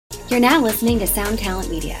You're now listening to Sound Talent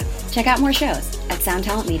Media. Check out more shows at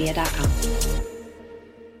soundtalentmedia.com.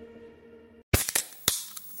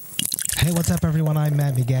 Hey, what's up, everyone? I'm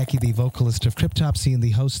Matt McGachy, the vocalist of Cryptopsy and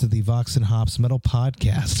the host of the Vox and Hops Metal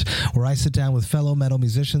Podcast, where I sit down with fellow metal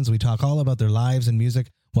musicians. We talk all about their lives and music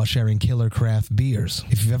while sharing killer craft beers.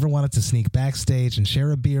 If you've ever wanted to sneak backstage and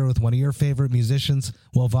share a beer with one of your favorite musicians,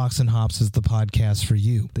 well, Vox and Hops is the podcast for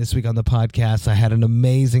you. This week on the podcast, I had an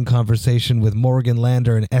amazing conversation with Morgan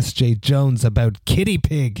Lander and S.J. Jones about Kitty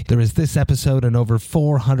Pig. There is this episode and over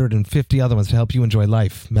 450 other ones to help you enjoy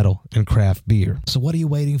life, metal, and craft beer. So what are you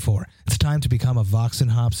waiting for? It's time to become a Vox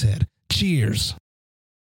and Hops head. Cheers!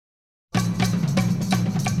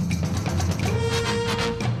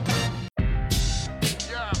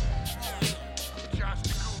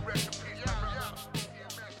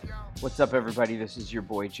 What's up, everybody? This is your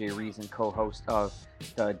boy Jay Reason, co-host of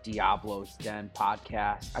the Diablo's Den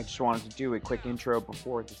podcast. I just wanted to do a quick intro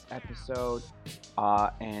before this episode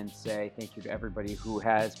and say thank you to everybody who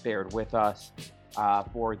has bared with us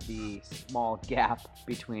for the small gap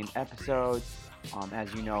between episodes.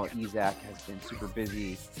 As you know, Isaac has been super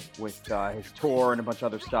busy with his tour and a bunch of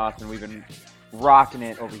other stuff, and we've been rocking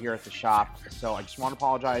it over here at the shop. So I just want to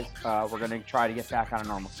apologize. We're going to try to get back on a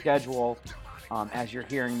normal schedule. As you're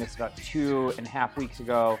hearing this, about 2.5 weeks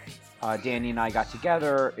ago, Danny and I got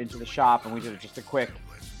together into the shop and we did just a quick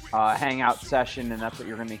hangout session, and that's what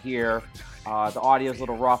you're going to hear. The audio's a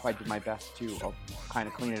little rough. I did my best to kind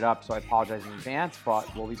of clean it up, so I apologize in advance,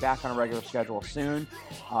 but we'll be back on a regular schedule soon.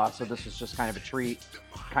 So this was just kind of a treat,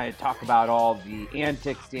 kind of talk about all the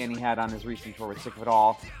antics Danny had on his recent tour with Sick of It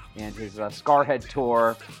All and his Scarhead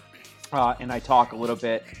tour, and I talk a little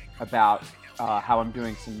bit about how I'm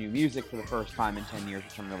doing some new music for the first time in 10 years,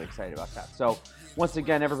 which I'm really excited about that. So once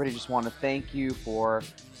again, everybody, just want to thank you for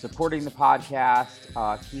supporting the podcast.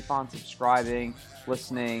 Keep on subscribing,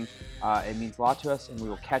 listening. It means a lot to us, and we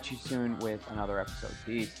will catch you soon with another episode.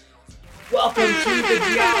 Peace. Welcome to the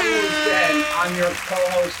Diablo's Den. I'm your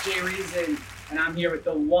co-host, Jay Reason, and I'm here with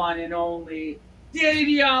the one and only Danny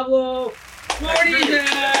Diablo. Danny.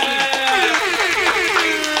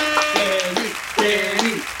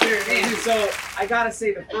 So I gotta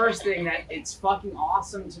say, the first thing, that it's fucking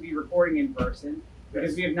awesome to be recording in person,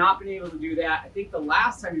 because we have not been able to do that. I think the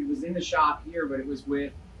last time it was in the shop here, but it was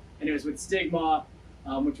with Stigma,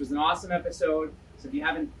 which was an awesome episode. So if you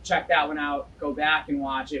haven't checked that one out, go back and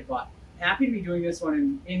watch it. But happy to be doing this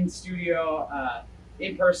one in studio,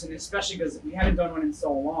 in person, especially because we haven't done one in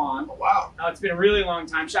so long. Oh, wow. It's been a really long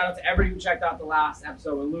time. Shout out to everybody who checked out the last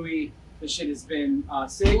episode with Louis. The shit has been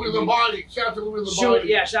sick. Louis Lombardi. Shout out to Louis Lombardi.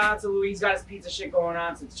 Yeah, shout out to Louis. He's got his pizza shit going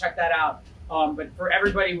on, so check that out. But for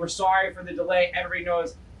everybody, we're sorry for the delay. Everybody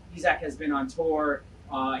knows Isaac has been on tour.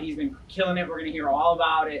 He's been killing it. We're going to hear all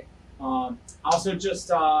about it. Also,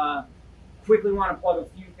 just quickly want to plug a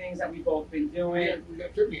few things that we've both been doing. We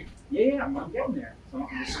got tribute. Yeah, I'm getting there. So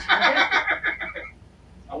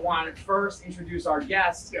I want to first introduce our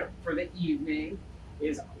guest for the evening.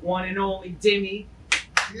 Is one and only Dimmy.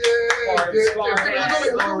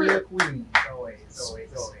 Scarhead Queen. Always.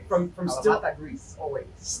 From still that grease. Always.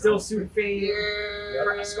 Still suit fame.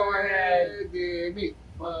 Scarhead.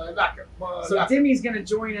 So Dimmy's gonna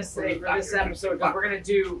join us today for this episode, because we're gonna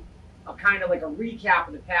do a kind of like a recap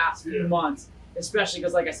of the past few months, especially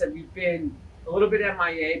because, like I said, we've been a little bit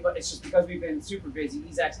MIA, but it's just because we've been super busy.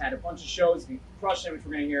 Isaac's had a bunch of shows, we've crushed it, which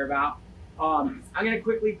we're gonna hear about. I'm going to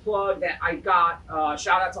quickly plug that I got,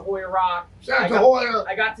 shout out to Hoya Rock. Shout out to Hoya.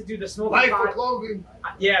 I got to do the Smoking Life for Clothing.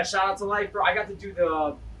 Yeah, shout out to Life for. I got to do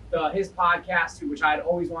his podcast too, which I had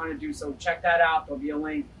always wanted to do, so check that out. There'll be a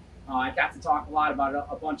link. I got to talk a lot about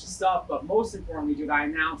a bunch of stuff, but most importantly, dude, I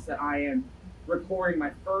announced that I am recording my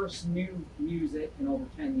first new music in over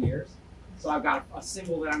 10 years. So I've got a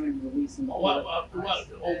single that I'm going to be releasing. No,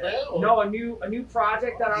 a new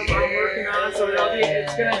project that I'm working on. So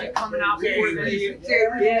it's going to be coming out before the year.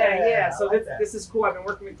 Yeah. So this is cool. I've been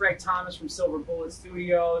working with Greg Thomas from Silver Bullet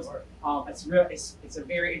Studios. It's a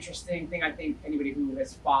very interesting thing. I think anybody who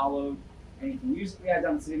has followed anything musically I've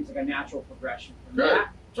done, it seems like a natural progression from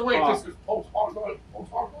that. So wait, this is post-hardcore?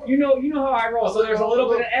 You know how I roll. So there's a little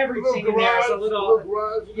bit of everything in there. There's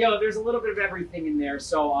a little bit of everything in there.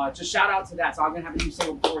 So just shout out to that. So I'm gonna have a new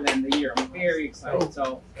single before the end of the year. I'm very excited.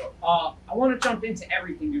 So I want to jump into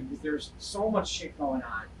everything, dude, because there's so much shit going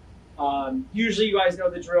on. Usually you guys know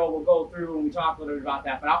the drill. We'll go through and we talk a little bit about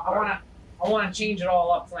that. But I want to change it all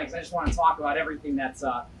up tonight, because I just want to talk about everything that's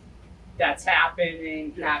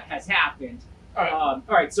happening, has happened. All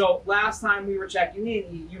right, so last time we were checking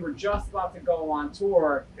in, you were just about to go on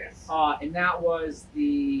tour. Yes. And that was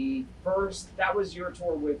your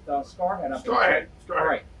tour with Scarhead up Scarhead. All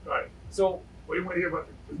right. So, What do you want to hear about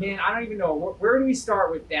the man, I don't even know. Where do we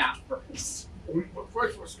start with that first?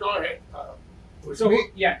 First, we'll start at So,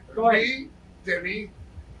 yeah, go ahead. Me, Demi,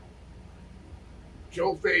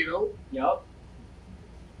 Joe Fado. Yup.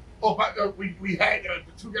 Oh, but we had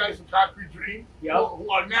the two guys from Concrete Dream Yup.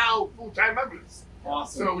 who are now full-time members.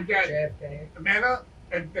 Awesome. So we got JFK. Amanda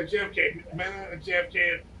and JFK. Amanda and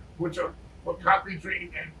JFK, which are Concrete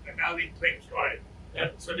Dream, and now they play Scarlet.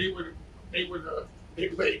 And so they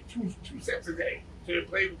played two sets a day. So they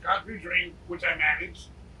played with Concrete Dream, which I managed,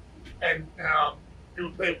 and they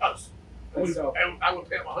would play with us. That's dope. And I would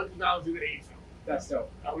pay them $100 a day. So That's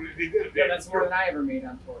dope. they did it. Yeah, that's more than I ever made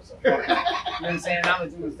on tour so far. You know what I'm saying? I'm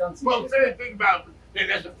the dude who's done some Well, shit. say thing about it,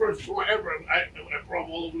 that's the first tour ever. I brought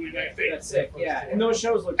them all over the United States. That's sick, yeah. And those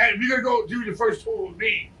shows look. And if you're gonna go do the first tour with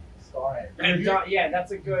me, Scarhead. and Yeah,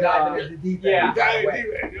 that's a good. Dive into the deep end. yeah. you gotta Right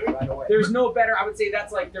do that, dude. away. Right away. There's no better. I would say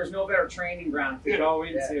that's like there's no better training ground to Yeah. go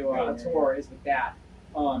into Yeah. a tour is with that.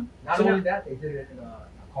 Not so only now- that, they did it in a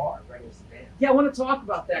car, regular sedan. yeah, I want to talk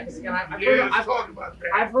about that because again, I've Yeah, heard let's talk about that.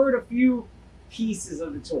 I've heard a few pieces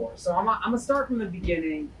of the tour, so I'm gonna start from the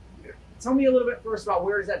beginning. Yeah. Tell me a little bit first about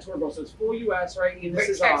where does that tour go? So it's full U.S., right? And this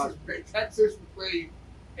is Texas, we played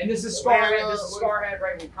and this is Atlanta, Scarhead. This is Scarhead,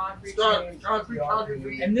 right? With Concrete Dream. Concrete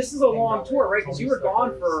Dream. And this is a long tour, right? Because you were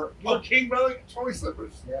gone for King Belly, Tony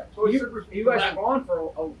Slippers. Yeah. Tony Slippers. you guys were gone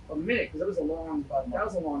for a minute because it was a long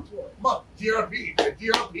tour. Month. DRP. The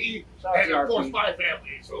DRP Shout out and to of course RP. my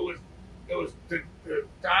family. So it was the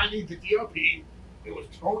Donnie, the DRP. It was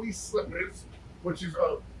Tony Slippers, which is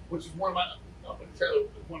one of my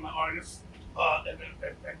one of my artists,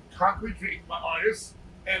 and Concrete Dream, my artist,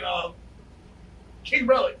 and King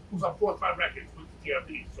Relic, who's on 4-5 Records with the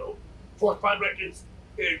DRP. So 4-5 Records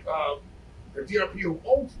is the DRP who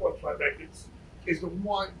owns 4-5 Records is the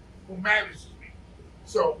one who manages me.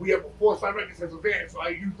 So we have a 4-5 Records as a van. So I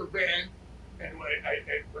use the van, and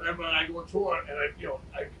whenever I go on tour, and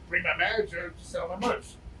I bring my manager to sell my merch,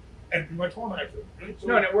 and be my tour manager. Right? So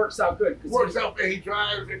No, and it works out good. it works out, and he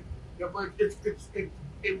drives, and but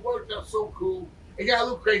it worked out so cool. It got a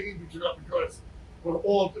little crazy because we're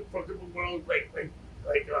all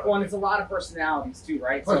Well, and it's a lot of personalities too,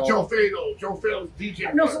 right? Plus Joe Fado's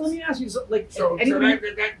DJ. No, so let me ask you, So anybody,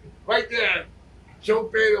 that right there, Joe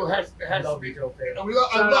Fado has to Love be. you, Joe Fado. And we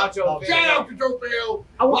love, Shout out Joe Fado. shout out to Joe Fado.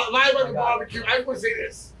 I want- Live on Oh the my God. barbecue. I want to say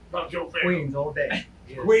this about Joe Fado. Queens all day.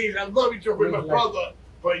 Queens, I love you, Joe Fado, my Queens brother,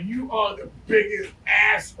 but you are the biggest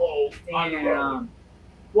asshole on the road.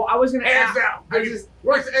 well, I was gonna Hands ask. down. I just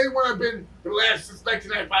Worse than anyone I've been since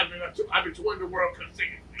 1995. I've been touring the world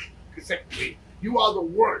consecutively. You are the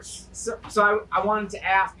worst. so I wanted to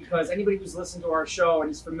ask because anybody who's listened to our show and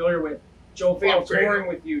is familiar with Joe Fado Oh, great. touring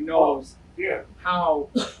with you knows Yeah. how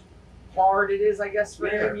hard it is, I guess, for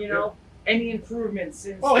Yeah, him. You know, any improvements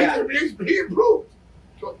since Oh, that? he improved.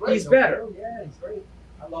 So, right. He's better. Oh, yeah, he's great.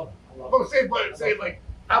 I love him. I'm saying like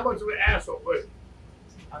how much of an asshole, but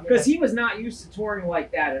Because he was not used to touring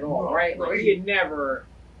like that at all, No, right? no, Like he- he had never.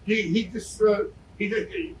 he just Fado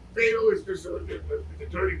is just a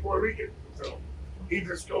dirty Puerto Rican, so he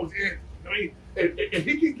just goes in. I mean, if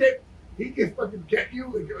he can fucking get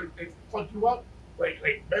you and fuck you up like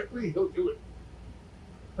mentally, he'll do it.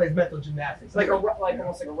 Plays mental gymnastics. Like almost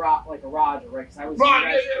like a Roger, right? Because I was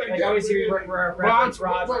Yeah, I always hear you reference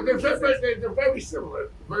Roger. Well, they're very similar.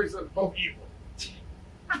 Very similar, both evil.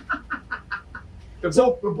 They're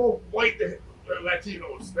both white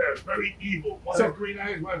Latinos. They're very evil. One So- has green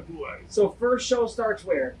eyes, one has blue eyes. So first show starts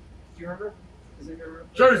where? Do you remember? Does anybody remember?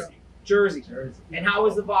 Jersey. Jersey. And how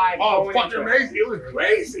was the vibe? Oh, going fucking into it? amazing! It was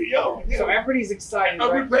crazy, yo. So everybody's excited,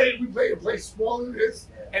 And right? we played a place smaller than this,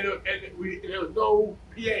 and there was no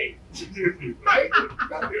PA, right?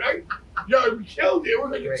 Right? Yo, we killed it. It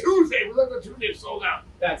was like a Great. Tuesday. It was like a Tuesday sold out.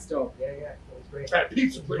 That's dope. Yeah, it was great. That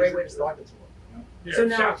pizza It's a place. great way to start the tour. Yeah, So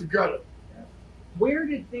now- shout to Gutter. Where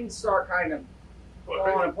did things start kind of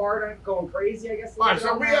falling apart, going crazy, I guess? All right,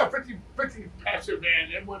 so we have 50 passer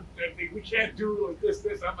van. Everyone, we can't do like this.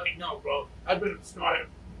 I'm like, no, bro. I've been at the start,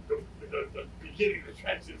 the beginning of the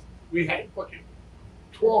trenches. We had fucking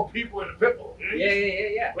 12 people in a pit bull.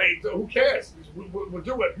 Yeah. Like, so who cares? We'll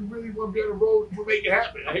do it. If you really want to be on the road, we'll make it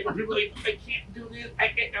happen. I hate when people are like, I can't do this. I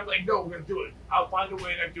can't. I'm like, no, we're gonna do it. I'll find a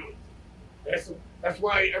way and I do it. That's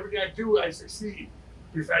why everything I do, I succeed.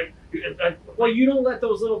 Because Well, you don't let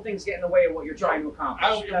those little things get in the way of what you're trying to accomplish. I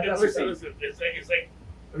don't That's listen. the thing. It's like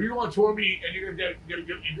if you want to tour me and you're gonna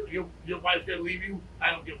your wife's gonna leave you,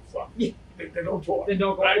 I don't give a fuck. Yeah. They don't tour. Then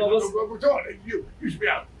don't go. Right? Well, Don't go tour. You should be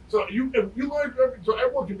out. So if you learn so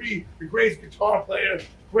everyone can be the greatest guitar player,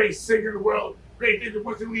 great singer in the world, great thing that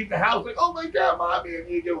wants to leave the house like, oh my God, mommy, I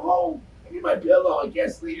need to go home. You might be alone, I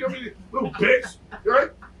guess. You know what I mean? Little bitch. Right?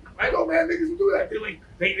 I know, man, niggas will do that.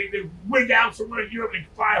 They wig out somewhere, you know, they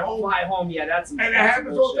fly home. Fly home, yeah, that's And it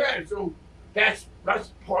happens all the time. So that's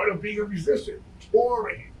part of being a musician.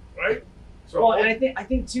 Touring, right? So Well, and I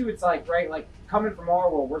think too, it's like, right, like coming from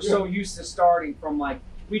our world, we're so used to starting from like,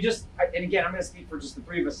 and again, I'm going to speak for just the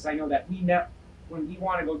three of us, because I know that when we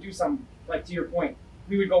want to go do something, like to your point,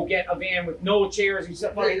 we would go get a van with no chairs, and you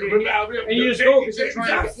just go because you're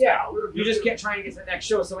trying to you just get trying to get to the next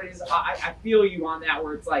show. So it is, I feel you on that,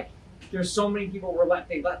 where it's like, there's so many people where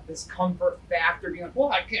they let this comfort factor be like,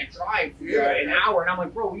 well, I can't drive for an hour, and I'm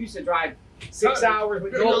like, bro, we used to drive 6 hours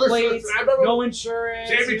with no plates, no insurance.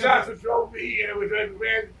 Jamie Johnson drove me and was in the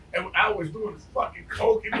van, and I was doing fucking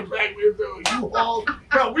coke in the back with the U-Haul.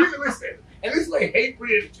 No, we didn't listen. And this is like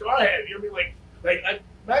hate-breeding car I had. You know what I mean? Like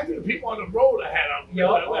imagine the people on the road I had on.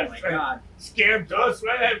 Oh my God. Scammed us,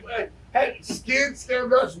 right? I had Skin,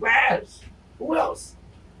 Scammed Us, Labs. Who else?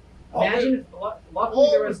 Imagine if, luckily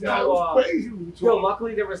there was crazy.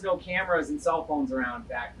 luckily there was no cameras and cell phones around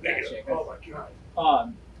back then. Oh my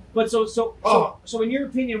God. But so in your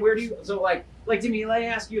opinion, where do you like Jimmy? Let me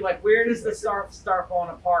ask you, like, where does the start falling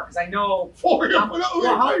apart? Because I know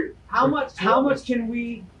how much can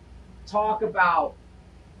we talk about?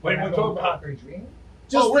 Wait, we'll talk about Dream.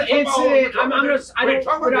 Just the incident. I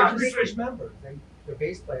don't. Without British members, the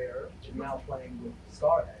bass player is now playing with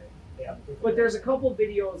Scarhead. But there's a couple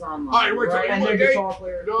videos online, All right, right? And the guitar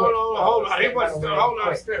player. No, hold on. He wants to hold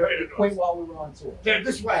on. Wait, while we were on tour. Yeah,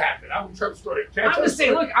 this is what happened. I'm gonna tell the story. I'm just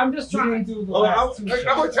saying. Look, I'm just trying to do the I'm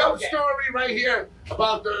gonna tell the story right here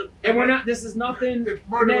about the. And we're not. This is nothing If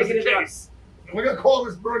murder was the negative. case. We're gonna call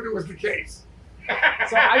this murder was the case.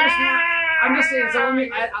 So I'm just saying. So let me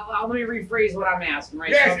rephrase what I'm asking, right?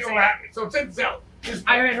 Yes, So I'm you know saying- what happened. So check this out.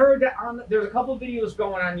 I had heard that there's a couple videos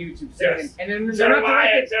going on YouTube saying, Yes. and then they're not Jeremiah,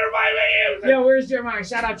 directed. Jeremiah. Yeah, where's Jeremiah?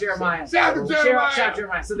 Shout out Jeremiah. Shout out to Jeremiah. Shout out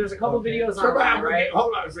Jeremiah. So there's a couple videos Jeremiah, online, right?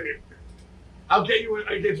 hold on a second. I'll get you.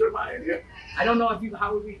 I get Jeremiah in here. I don't know if you.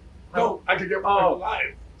 How would we? No, I can get Jeremiah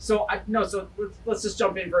live. So let's just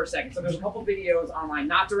jump in for a second. So there's a couple videos online,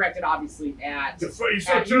 not directed obviously at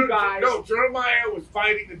you guys. No, Jeremiah was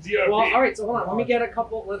fighting the DRP. Well, all right. So hold on. Let me get a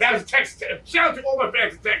couple. That was Texas. Shout out to all my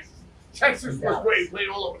fans in Texas. Texas was great. Played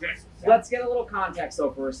all over Texas. Let's get a little context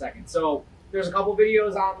though for a second. So there's a couple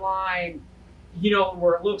videos online,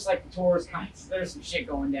 where it looks like the tour's there's some shit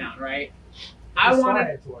going down, right? I want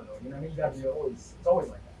to. Tour though. You know what I mean? You gotta be always. It's always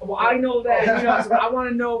like that. Well, I know that. So I want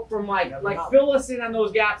to know from fill us in on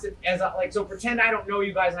those gaps so pretend I don't know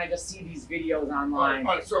you guys and I just see these videos online.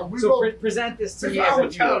 All right, so present this to me I as a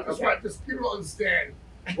would tell viewer. you, right, just people understand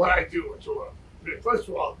what I do on tour. First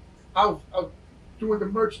of all, I was doing the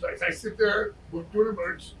merchandise. I sit there, we're doing the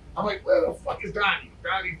merch. I'm like, where the fuck is Donnie?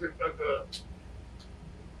 Donnie's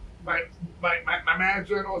my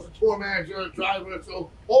manager and also tour manager, driver. So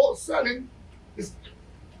all of a sudden,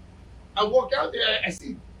 I walk out there, I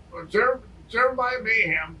see Jeremiah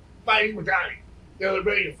Mayhem fighting with Donnie. They were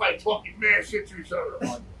ready to fight, talking mad shit to each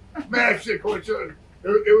other. Mad shit to each other. It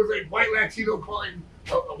was like white Latino calling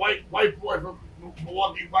a white boy from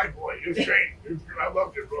Milwaukee white boy. It was great. I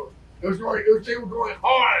loved it, bro. They were going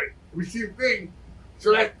hard. We see the thing.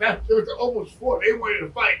 So that it was almost fought. They wanted to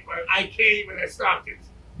fight, but I came and I stopped it.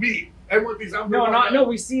 Me. Everyone thinks I'm the one. No,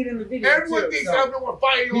 we see it in the video. Everyone thinks I'm the one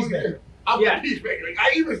fighting. I'm the peacemaker. Like,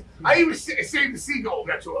 I even saved the seagull.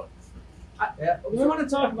 That's all. We want to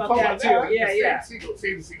talk about that too. Yeah. Save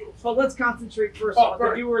the seagulls. But let's concentrate first on what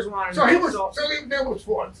the viewers want to know. So there was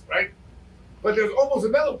sports, right? But there's almost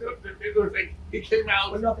another. It was like it came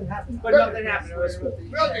out. But nothing happened. But nothing happened. It was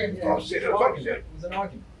shit. It was an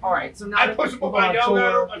argument. All right, so now I pushed him up. I yelled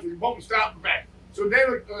at him. I said, "Boom, stop him back." So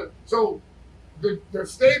then, the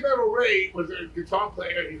Stay Metal Ray was a guitar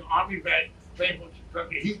player. He's an Army vet playing for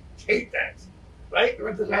Kentucky. He taped that, right?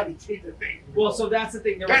 He taped the thing. Well, so that's the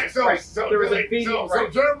thing. There was a video. So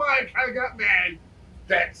Jeremiah kind of got mad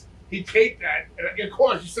that he taped that, and of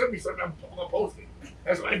course, you sent me something. I'm gonna post it.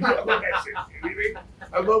 That's what I do. I love that shit. You know what I mean?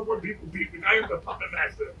 I love when people beat me. I am the puppet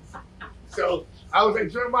master. So I was like,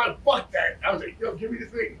 Jeremiah, fuck that. I was like, yo, give me the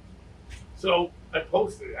thing. So I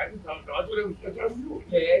posted it. I didn't know. I thought it was you.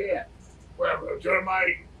 Yeah. Whatever.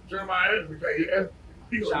 Jeremiah is right here.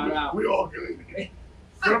 Shout out. We all good.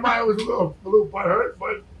 Jeremiah was a little butthurt,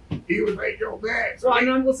 but he was like, yo, man. So I'm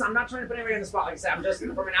not trying to put anybody on the spot. Like I said, I'm just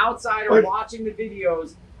from an outsider watching the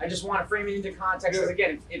videos. I just want to frame it into context. Because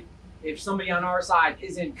again, if somebody on our side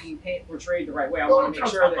isn't being portrayed the right way, I want to make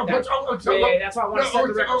sure that's why I want to set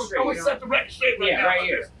the record straight. I want to set the record straight right now. Right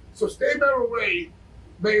here. So Stay Metal Ray,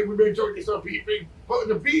 we made joke this on beef. But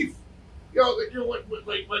the beef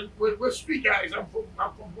when we're street guys, I'm from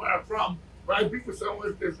where I'm from. When I beat with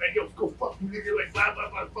someone, it's like, yo, go fuck you, nigga, like, blah, blah,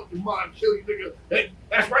 blah, fuck your mom, kill you, nigga. Hey,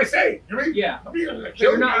 that's what I say. You know what I mean? Yeah. I mean, I'm gonna So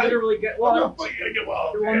kill you're not you, literally I'm gonna well, fuck you,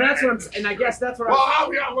 well, and that's what I'm, and I guess that's what well, I'm, I'll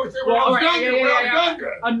be honest with you, when I Well, was right, younger, yeah, when I yeah, was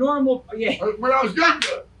younger. a normal, yeah. When I was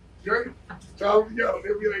younger, right? So,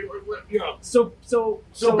 they'll be like,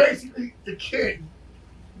 So basically, the kid,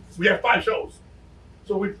 we have 5 shows.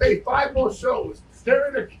 So we play 5 more shows. They're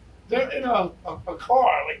in a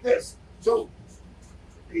car like this. So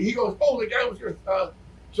he goes, oh, the guy was going to,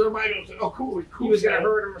 Jeremiah goes, oh, cool. He was gonna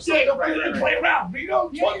hurt him or something. Yeah, Right. play around. But,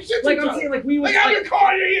 talking shit to Like each I'm other. saying, like we would. Like, I'm in Like, the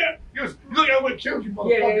car, you're here. He goes, look, I would have killed you,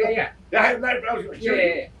 motherfucker. yeah. I had a knife, I was going to kill you.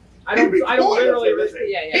 Yeah. I don't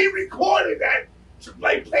literally. Yeah. He recorded that,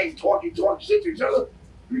 like, playing, talking shit to each other.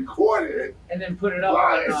 Recorded it. And then put it up.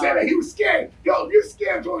 Well, and said that he was scared. Yo, you're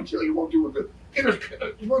scared to kill. You won't do it.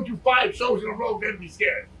 You won't do 5 shows in a row, then be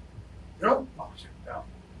scared. You know? Oh shit,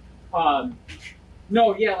 no.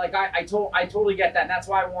 No, yeah, like I totally get that, and that's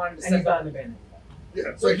why I wanted to And set he's not that. in the band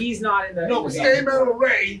anymore. Yeah. So he's not in the. No, in the Stay band. Metal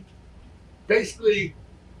Ray basically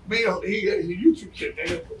made he's a YouTube kid.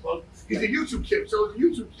 He's a YouTube kid. So the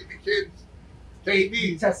YouTube kid, the kids, they He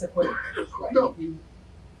need. tests equipment. Right? No. He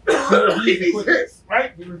He needs hits,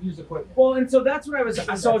 right? reviews equipment. Well, and so that's what I was.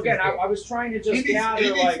 So again, I was trying to He just needs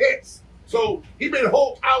gather like. hits. So he made a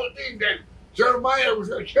whole hour thing that Jeremiah was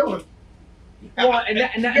going to kill him. Well, and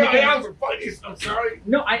that That was the funniest. I'm sorry.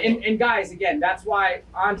 No, and guys, again, that's why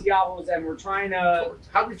on Diablo's end we're trying to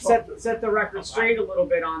How we talk this? set the record straight a little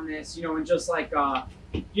bit on this, and just like and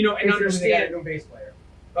Basically, they got a understand. new bass player.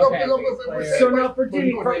 Okay. player. So now for But Diddy,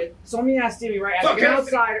 you were- so let me ask Diddy, right? As So an can I say-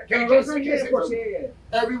 outsider, can I no, say- yeah, of course, yeah.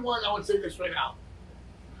 Everyone, I would say this right now.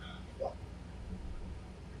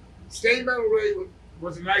 Stay Metal Ray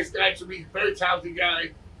was a nice guy to me, very talented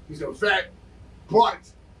guy. He's a vet. But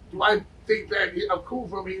do I think that I'm cool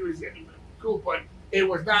for him? He was cool, but it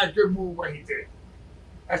was not a good move what he did.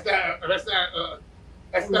 That's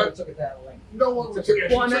Everyone not. took it that length. No one would take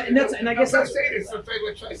it. Well, and I guess I'm that's. saying this. I'm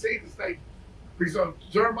trying to say this thing. Because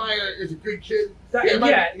Jeremiah is a good kid. That-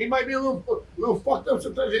 He might be a little fucked up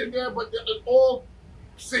sometimes here and there, but all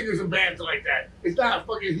singers and bands are like that. It's not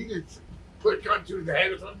fucking, he can put a gun to his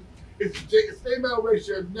head or something. Stay Metal Ray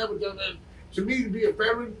should have never done that. To me, to be a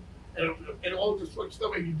veteran and all this fucking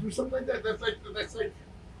stuff, and you do something like that, that's like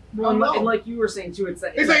Well, no. and like you were saying too, it's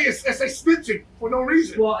like snitching for no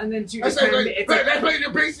reason. well, and then too, That's it's kind of, like it's like, you're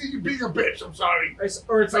basically being a bitch. I'm sorry.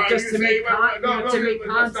 or it's like Sorry, just you to say, make to make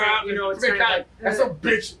content, stop. it's To make kind of like. that's some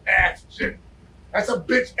bitch ass shit. That's some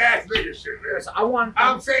bitch ass nigga shit, man. So I want.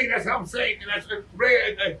 I'm saying that's how I'm saying, and that's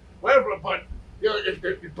rare, and whatever. But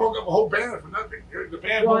it broke up a whole band for nothing. The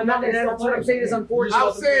band. Well, broke up. and that's what I'm saying is unfortunate.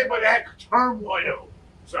 I'm saying, but it had turmoil.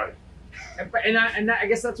 Sorry. And I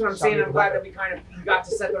guess that's what I'm saying. I'm glad that we got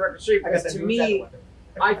to set the record straight, I got because that to new me, weapon.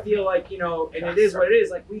 I feel like and it is what it is.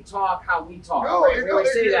 Like we talk how we talk. No, Right? We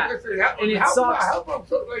always say that. And it sucks.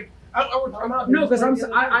 No, because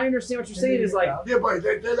I understand what you're saying is like. Yeah, but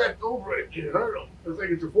they're not over it. It hurt them. It's like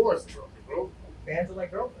a divorce or something, bro. Bands are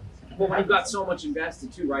like girlfriends. Well, when you've got so much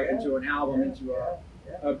invested too, right, into an album, into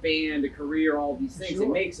a band, a career, all these things, it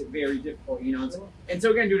makes it very difficult, And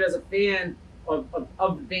so again, dude, as a fan of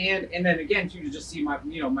the band, and then again too, to just see my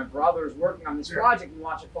my brothers working on this project and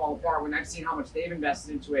watch it fall apart when I've seen how much they've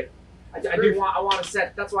invested into it. I want to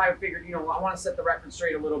set. That's why I figured, I want to set the record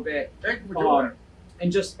straight a little bit. Thank you for doing that.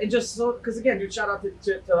 And just so, because again, dude, shout out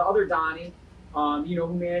to the other Donnie,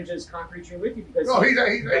 who manages Concrete Dream with you, because. No, he's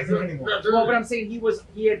Well, but I'm saying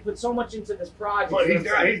he had put so much into this project. But he's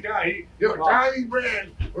got. Donnie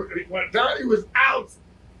Brand, when Donnie was out,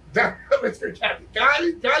 Mr. Captain,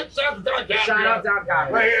 Donnie, Shout out Don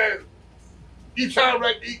Caprio. Right here, E-Train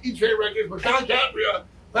Records, but Don Caprio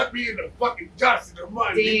left me in the fucking dust in the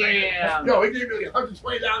mud. Damn. He gave me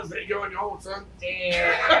 $120 that you're on your own, son.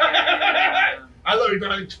 Damn. I love you,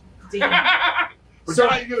 Donnie. Damn. But So-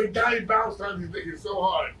 Donnie bounced on these niggas so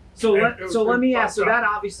hard. So And it was let me fucked ask. So up. that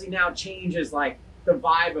obviously now changes like the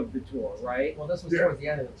vibe of the tour, right? Well, this was Yeah. towards the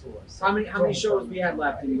end of the tour. So How many shows we had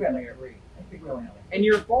left I in think we had the like year? 3. I think we only had like And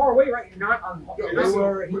you're far away, right? You're not on. Yo, you're listen,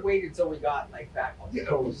 not- he waited until we got like back on the Yeah,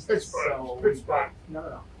 coast. Pittsburgh. So we Pittsburgh. got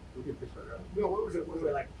no. We did Pittsburgh. No, what was it? We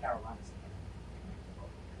were like the Carolinas.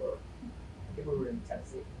 I think we were in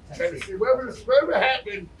Tennessee. Tennessee. Whatever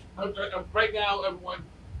happened, right now, everyone,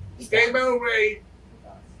 Stay Metal Ray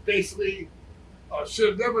basically should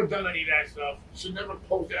have never done any of that stuff. Should never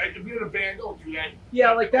post it. If you're in a band, don't do that.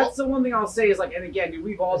 Yeah, like that's the one thing I'll say is like, and again, dude,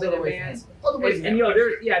 we've all been in bands. Other ways And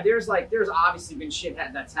there's obviously been shit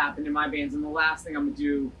that's happened in my bands, and the last thing I'm gonna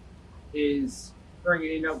do is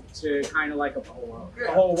bringing it up to kind of like a whole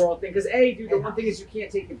Yeah. world thing. Because dude, the one thing is you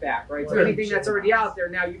can't take it back, right? So Yeah. anything that's already out there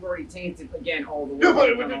now, you've already tainted again all the Yeah,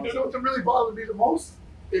 world. but you know what really bothered me the most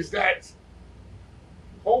is that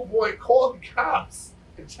homeboy called the cops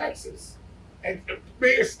in Texas and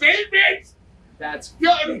made a statement. That's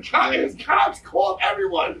Yo, and his cops called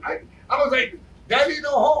everyone. I was like, Daddy no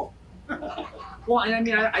home. well, and I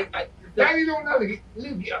mean, I Daddy don't know he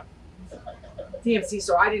live here. TMC.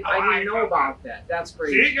 So I didn't know about that. That's See,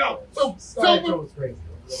 crazy. yo, so Scarhead Silver was crazy.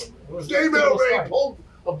 It was David typical already Scarhead. pulled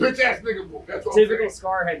a bitch ass nigga move. That's what Typical I'm saying.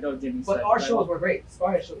 Scarhead though, Jimmy. But said, our right? shows were great.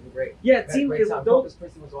 Scarhead shows were great. Yeah, We it had a seemed great it time. was dope. Corpus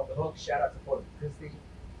Christi was off the hook. Shout out to Corpus Christi.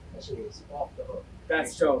 That shit was off the hook.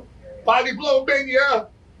 That's dope. Body blow mania.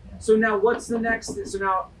 So now, what's the next? So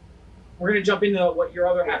now, we're gonna jump into what your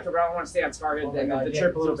other half, but I don't want to stay on Scarhead Oh my and God, the yeah,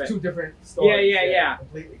 trip a it little was bit. two different stories. Yeah.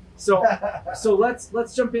 Completely. So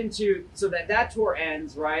let's jump into that tour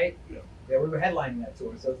ends, right? Yeah, we were headlining that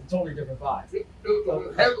tour, so it's a totally different vibe. We're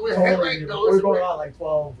Totally headlining. different. No, We're listen, going on like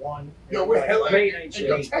 12, 1. Yo, we're headlining. Late night And shit.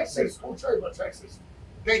 yo, Texas. I'll tell you about Texas.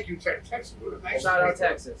 Thank you, Texas. Was a nice Shout out place.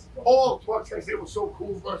 Texas. All talk Texas. It was so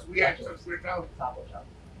cool for us. We had just went down. Top of shop.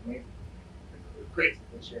 Amazing. Great.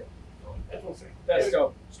 Good shit. That's what I'm saying. That's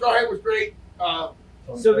dope. Scarhead was great.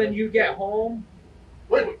 So then you get home.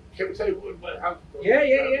 Wait, can we tell you what how? Yeah.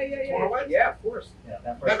 Tour went? Yeah, of course. Yeah,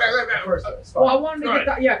 that That- first. Well, I wanted to get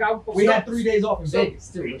that. Yeah, we had 3 days off in So- Vegas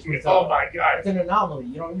too, which was Oh my God. it's an anomaly.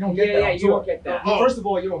 You don't get that. Yeah, on you tour. don't get that. Oh. First of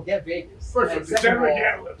all, you don't get Vegas. First of And all, second of degenerate all,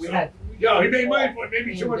 gambler. we So- had Yo, he made money for it.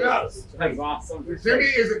 Maybe $200. That's awesome. Jimmy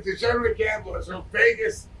is a degenerate gambler. So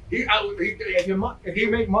Vegas, If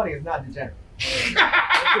you make money, it's not degenerate.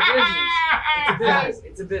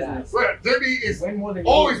 It's a business. Well, Jimmy is Win more than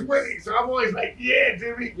you always lose. winning, so I'm always like, yeah,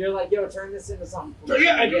 Jimmy. You're like, yo, turn this into something. So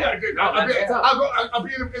yeah, I do. I do. I'll be That's I'll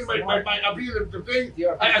be in the thing.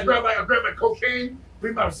 I grab my cocaine,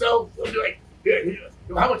 bring myself. I'll be like, yeah.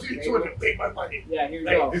 How much you doing to make my money? Yeah, here you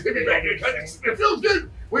Like, go. just hit me back. It feels good.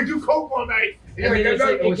 We do coke all night. And then it's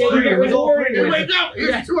like, it was you free. get It was all rewarded. free. You wake up,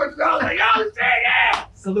 here's $200. Like, oh, yeah.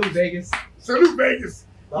 Salute Vegas. Salute Vegas.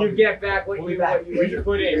 Love You you. get back what We'll be you back.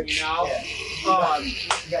 put in, you know. Yeah.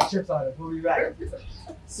 You got chips on it. We'll be back.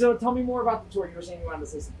 So tell me more about the tour. You were saying you wanted to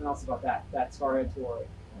say something else about that Scarhead tour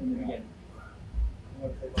in the beginning.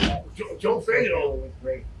 Joe Fado. was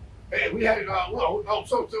great. Hey, we had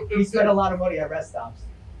He spent a lot of money at rest stops.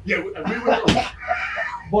 Yeah, we were.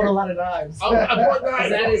 Bought a lot of knives. I bought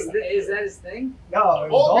knives. Is that his thing? No,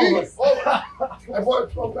 it was All all me. of us. All I bought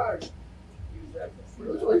 12 knives. It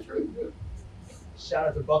was really good. Shout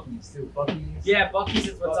out to Bucky's too. Bucky's. Yeah, Bucky's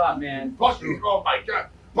is what's up, man. Bucky, oh my God!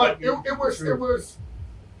 But it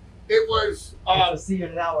was. I'll see you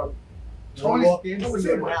in an hour. Tony, Walk in, when see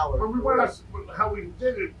you in an hour. we went out, how we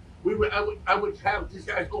did it, I would have these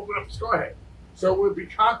guys open up Scarhead. So it would be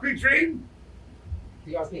Concrete Dream,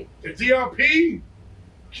 DRP. the DRP,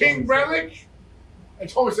 King Relic, and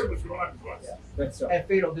Tony Simmons going on to us. Yeah. That's dope. And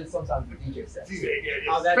Fatal did sometimes the DJ sets. DJ, yeah.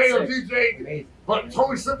 Oh, that's Fatal sick. DJ, Amazing. but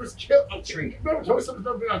Tony Simmers killed a Treat. Remember, Tony Simmers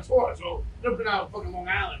never been on tour, so never been out of fucking Long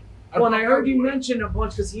Island. Well, and I heard you mention a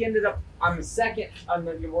bunch because he ended up on the second, on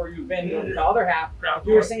the where you've been, the other half.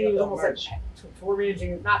 You were saying he was almost like tour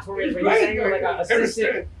managing, not tour managing, but you were saying he was like an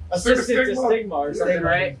assistant to Stigma or something,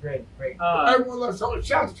 right? Great. Everyone loves Tony.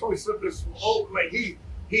 Shout out to Tony Simmers. Oh, like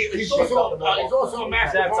he's also a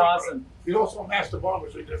master That's barber. awesome. He's also a master barber,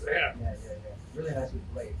 so he does hair. Yeah. Really nice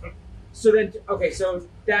with Blade. So then, okay, so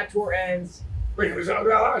that tour ends. Wait, there's a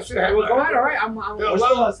lot of shit Well, happening. go ahead, all right. I'm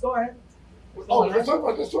Yeah, Go ahead. Oh, let's talk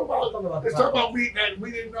about we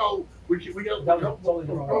didn't know we go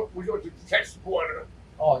to the Texas border.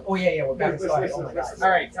 Oh yeah, we're back to Listen, Scarhead. Oh my God. listen. all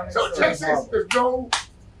right. Tell me So the story. Texas, there's no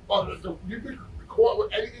you can record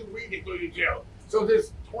with anything we can go to jail. So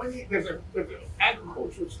there's an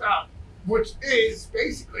agricultural stop, which is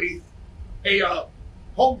basically a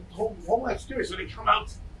homeland security. So they come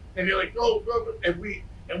out and they're like, go, and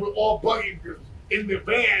we're all bugging because in the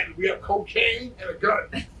van we have cocaine and a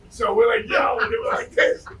gun. So we're like, yo, they were like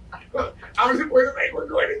this. I was like, we're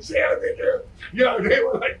going to jail, nigga. Yo, they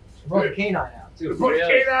were like, Brought the canine out the too.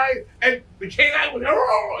 canine, and the canine was,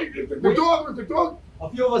 the dog. A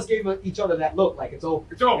few of us gave each other that look, like it's over.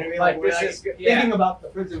 It's over. You know what I mean? Like, we're this is good. Yeah. thinking about the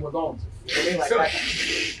prison we're going to. You know what I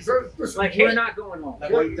mean? So Like, we're not going home.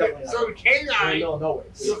 Like, we're definitely not. So the canine, No way.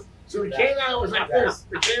 so the canine was like this.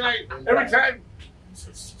 The canine, every time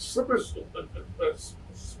Slipper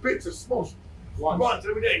spits and smokes once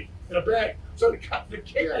every day in a bag. So the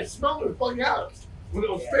canine smelled it, bugging out. when it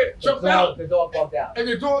was Yeah. fit, jumped out, The dog bugged out. and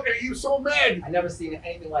the dog, and he was so mad. I never seen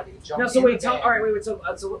anything like it. He jumped No, so in wait, the tell. van. All right, wait. So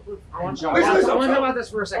I want to Listen, talk about this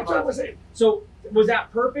for a I'm second. trying to say, So was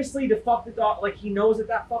that purposely to fuck the dog? Like he knows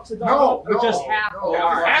that fucks the dog No, up, or no, just half? no. The Okay, dog all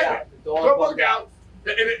bugged right. right. out. The dog dog bugged bugged out,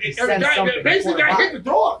 and the sensed guy, something basically, the guy before hit the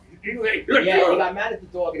dog. He like, Yeah, he got mad at the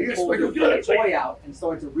dog and He pulled just the like, toy out and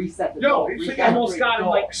started to reset the Yo, dog. he recalibrate Almost got the him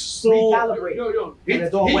dog. like so. Recalibrate. He, And the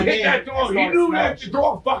dog he went hit in that dog. and He started knew that smashing. the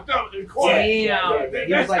dog fucked up in court. Damn.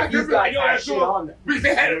 He was like, these guys have shit on them. Because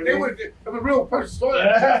they were the real person story.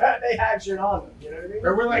 They have shit on them. You know what I mean?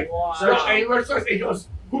 And we're like, Wow. and he goes,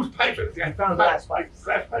 whose pipe is it? I found glass pipes.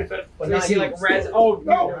 Glass pipes. But So you not see like used. res. Oh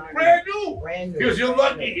No, no, brand new. Brand new. He goes, you're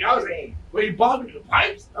Brand lucky. new. I was like, when he bought me the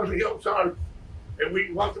pipes, I was like, yo, I'm sorry. And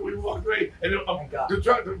we walked away, and then Thank God. the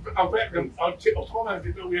truck, our toll man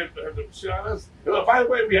didn't know we had the shit on us. And by the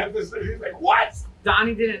way, we have this. He's like, what?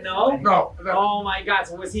 Donnie didn't know. No, no. Oh my God!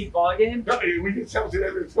 So was he bugging? No, we can tell you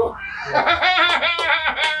that as well.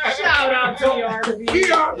 Shout out to DRP.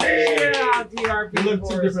 DRP. Yeah, DRP. He lived two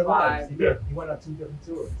Force different lives. Five. Yeah. He went on 2 different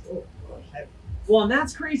tours. Oh, gosh. Well, and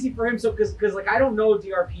that's crazy for him. So, because like I don't know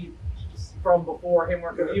DRP from before him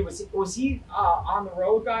working with you. Was he on the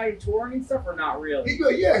road guy touring and stuff, or not really? He go,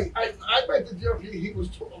 yeah. I met the DRP. He was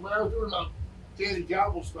when I was doing Danny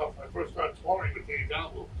Galvo stuff. I first started touring with Danny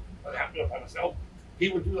Galvo. I happened by myself. He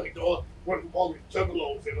would do like all the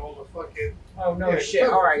juggalos and all the fucking Oh no Yeah, shit! yeah,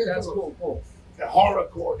 All right, yeah, that's yeah. cool. the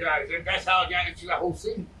horrorcore guys, and that's how I got into that whole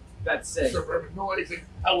scene. That's sick. Suburban Noise, and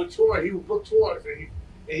I would tour. He would book tours, and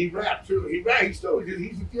he rapped too. He rapped. He still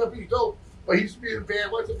he's a DRP dope, but he used to be in a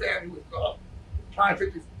band. What's the band? He was Prime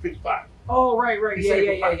 55. Oh right. He Yeah.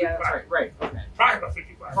 said That's 55. right. Okay. Prime of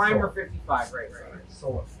 55. Primer 55. Right.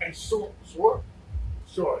 So, And Sore.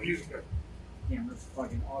 He's good. Damn, that's a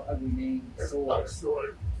fucking ugly name. Sore.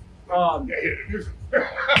 Sword. Yeah, yeah, music.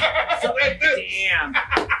 So like this. Damn.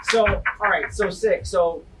 So, all right. So sick.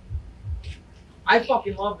 So, I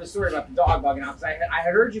fucking love the story about the dog bugging out because I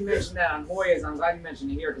had heard you mention that on Hoya's. I'm glad you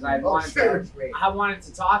mentioned it here because I Oh, wanted shit. to. that's great. I wanted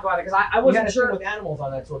to talk about it because I We had wasn't a sure. thing with animals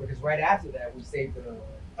on that tour because right after that we saved the.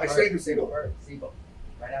 I saved the seagull. bird, seagull.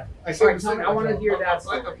 Right after that. I All right, tell me, I want to hear that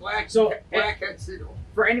Like story. a black So, blackhead seagull.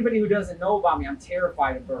 For anybody who doesn't know about me, I'm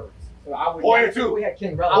terrified of birds. So I would. Hoya too. We had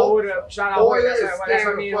King I Relic. would have shout out Hoya Hoya. That's is why me and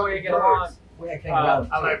scared of Hoya fucking get along. birds. We had King Uh, Relic.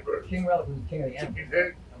 I like birds. King Relic was the king of the Chicken animals.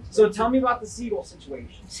 head. So tell me about the seagull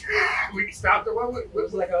situation. We stopped the one It with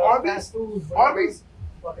was like a Arby's. fast food. Arby's.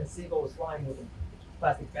 Fucking seagull was flying with a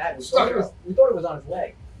plastic bag. We Stuck thought it was on his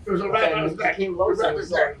leg. There was a But rat then on his it neck. came low, We so wrapped we his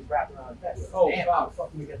saw neck. it was wrapped around his neck. We were like, Oh, damn, fuck. how the fuck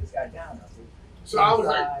can we get this guy down? So I was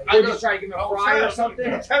like, They I just try to give him a fry or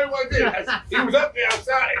something. I'll tell you what I did. I said, he was up there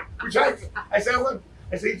outside. I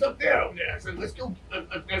said, he's up there over there. I said, let's go. I'm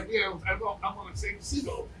on the same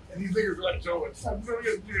seagull. And these niggas were like, Joe, it's something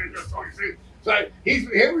that's all you say. So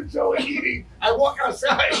he's him and Joe and eating. I walk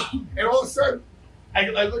outside, and all of a sudden, I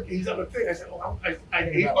look. He's on the thing. I said,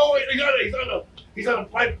 he's on a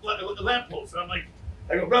pipe lamppost. And I'm like,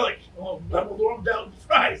 I go, Relic. Oh, I'm gonna throw him down the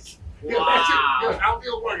fries. He goes, that's it. He goes, I'll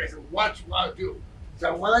do the work. I said, watch what I do. So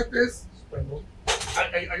I went like this. Sprinkle.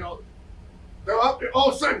 I go, they're up there. All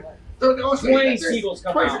of a sudden, 20 seagulls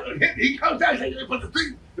come out. He comes down. He's like, but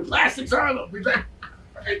the plastic's on him. He's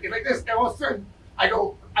like this. And all of a sudden, I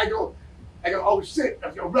go, oh shit. I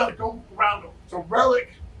go, Relic, go around him. So Relic,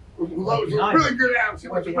 who was a really good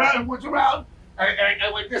athlete, went around.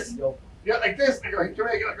 I went this. Yeah, like this. I go, hey,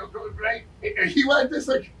 I go, right? And he went this,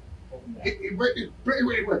 like, he went, get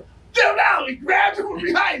him out. He grabbed him from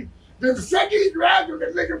behind. Then the second he grabbed him,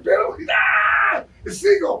 that nigga bit him. He's the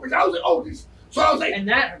seagull. Because I was like, oh, this. So I was like, And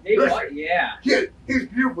that, they listen, what? Yeah. he was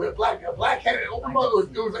beautiful. A black head. Open mother.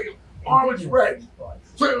 It was like orange red.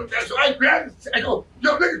 So I grabbed it. I go,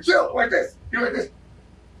 yo, nigga, chill. Like this. He like this.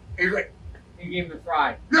 And he's like, You gave him the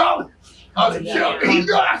fry. no. I was like, Yeah. chill. And he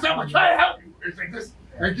knew. I said, I'm going to try to help you. It's like this.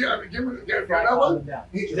 And give him another one.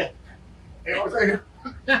 He's like, and I was like,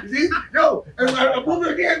 you see? Yo, and I move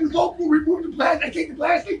it again. We move the plastic. I take the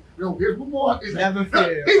plastic. Yo, here's one more. He's like, Never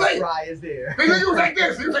fear. He like, Fry is there. he was like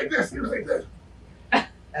this. He was like this. He was like this.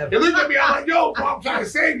 Ever. He looked at me. I'm like, yo, bro, I'm trying to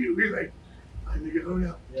save you. He's like, I nigga, hurry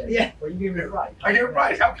up. Yeah. Well, you gave me a fry. I gave him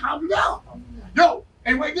rice. How calm it down. Yo,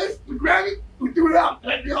 and like this, we grabbed it, we threw it out.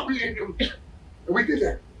 And we did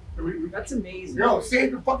that. That's amazing. Yo,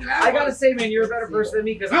 save the fucking animal. I gotta say, man, you're a better person than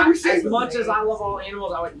me because No, we as saved them. much as I love all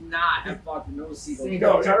animals, I would not have fucked no seagulls. See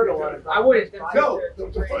No, the turtle on it. I wouldn't. No,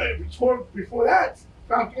 before that,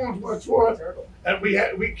 South Orange was a tour, Turtle. and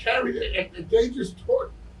we carried it at the dangerous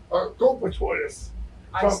tour, GoPro tortoise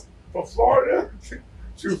from Florida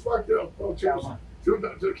to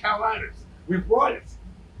the Carolinas. We brought it,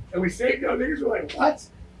 and we saved them. Niggas were like, what?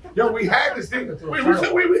 Yo, we had this thing. It's a We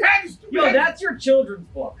turtle. had this. Yo, that's your children's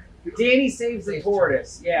book. Danny Saves the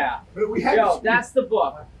Tortoise. Yeah. We had Yo, this. that's the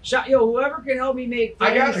book. Yo, whoever can help me make I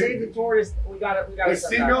Danny got it. Saves the Tortoise, we got it. The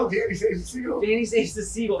seagull. Danny says the seagull. Danny Saves the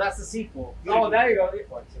Seagull. That's the sequel. Yeah. Oh, there you go.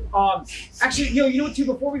 Actually, you know what? Too,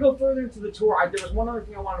 before we go further into the tour, there was one other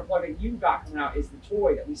thing I wanted to plug that you got coming out is the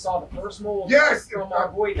toy that we saw the first mold Yes. from our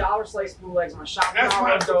boy Dollar Slice Bootlegs on Shop That's my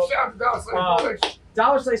Now. shout out to Dallas.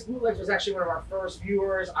 Dollar Slice Bootlegs was actually one of our first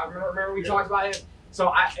viewers. I remember we talked about him. So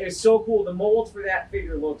it was so cool. The mold for that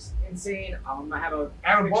figure looks insane. I have a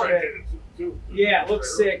Aaron picture Barton of did it. it too. Yeah, it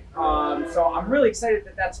looks sick. So I'm really excited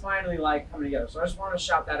that that's finally like coming together. So I just want to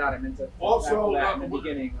shout that out. I meant to Also, tackle that in the we're-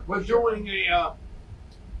 beginning. We're doing a.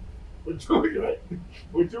 We're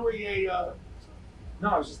doing a. No,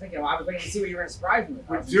 I was just thinking. I was waiting to see what you were going to surprise me with.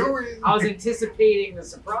 We're doing. I was anticipating the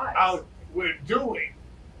surprise We're doing.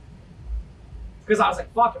 because I was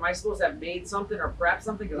like, "Fuck, am I supposed to have made something or prepped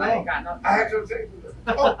something?" Because I ain't got nothing. I had to say.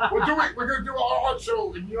 Oh, we're gonna do our art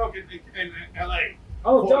show in New York and LA.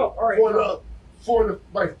 Oh, dope. All right. For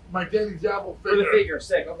my Danny Diablo For figure. the figure,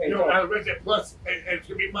 sick. Okay, You know, dope. I read that plus, and it's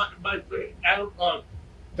gonna be my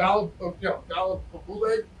dollar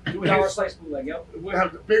bootleg. Dollar Slice Bootleg, yep. We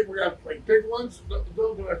have the big. We have like big ones,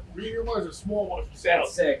 those are medium ones, and small ones for sale.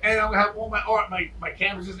 That's sick. And I'm gonna have all my art, my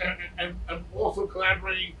canvases, and I'm also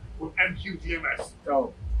collaborating with MQTMS.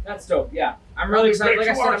 Dope. That's dope. Yeah, I'm really excited. Like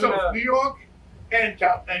I said, I'm gonna. New York and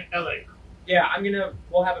LA. Yeah,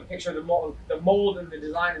 we'll have a picture of the mold and the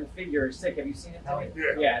design and the figure is sick. Have you seen it? Hell Tony?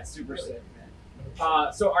 yeah. Yeah, it's super sick,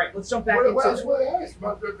 man. So all right, let's jump back What else into. would I ask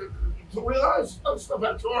about other stuff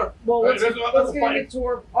at tour? Well, let's There's another get fight. into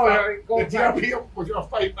tour. Oh, all right, go. The DRP was gonna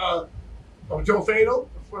fight Joe Fatal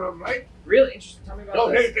for him, right? Really interesting. Tell me about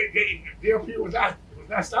No, this. DRP was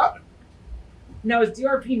not stopping. Now, is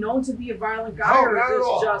DRP known to be a violent guy, No, or not at is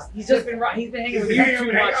all. this just he's just been hanging He's with you hanging- too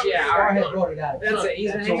hanging much? out Yeah, with all right. Starhead brought it out. That's it.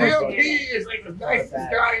 He's That's hanging all with right. DRP is like the nicest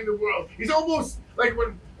bad. guy in the world. He's almost like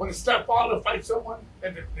when a stepfather fights someone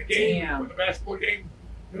in the game, Damn. with the basketball game.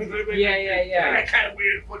 Yeah. That kind of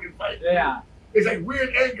weird fucking fight. Yeah. It's like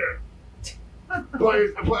weird anger.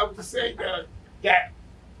 but I'm just saying that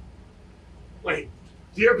like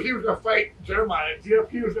DRP was gonna fight Jeremiah.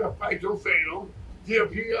 DRP was gonna fight Joe Fatal.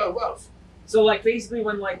 DRP what else? So like basically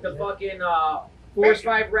when like the fucking Force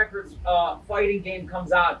 5 Records fighting game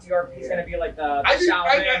comes out, DRP is gonna be like the I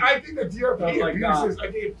think the Of DRP like, abuses.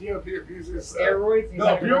 I think DRP abuses. steroids. He's No,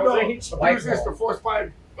 like you know, steroids. abuses the Force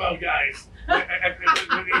 5 guys when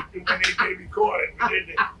they record.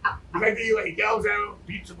 Like he like yells at him,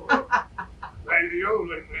 beats him up. Like, you know,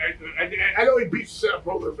 I know he beats himself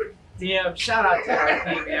prolific. Damn, shout out to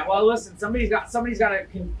DRP, man. Well, listen, somebody's got to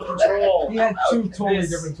control. He had two totally This-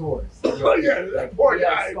 different tours. Oh yeah, that poor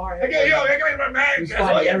Yeah, guy. Scarhead. I got my He man. was That's all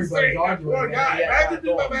fighting you everybody, say. That arguing, poor man. guy. Yeah, I could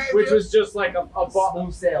be my man. Which was just like a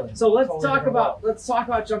Smooth sailing. So let's Totally talk different about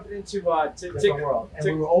world. jumping into Different world. And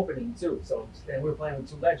to- we were opening too, so and we were playing with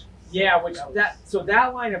two legends. yeah, which That was-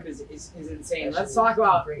 that lineup is insane. That Let's shit talk was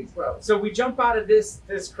about. crazy. So we jump out of this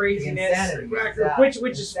The craziness. insanity. Exactly.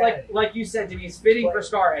 Which is like you said, to be fitting for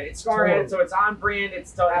Scarhead. It's Scarhead, Totally. so it's on brand.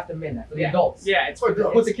 It's to, after midnight for the Yeah. adults. yeah, it's For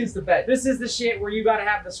adults. Put the kids to bed. this is the shit where you got to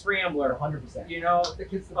have the scrambler. 100%. You know, Put the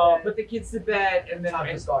kids to bed. put the kids to bed, and then Time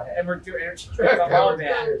to Scarhead. and we're doing I love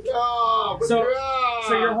that. Oh, but So- yeah.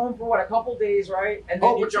 So you're home for what, a couple days, right? And then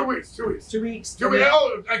Oh, you for jump 2 weeks. 2 weeks. 2 weeks. 2 and weeks. then-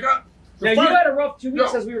 Oh, I got. the Now you first- had a rough 2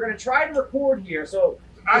 weeks No. as we were going to try to record here. So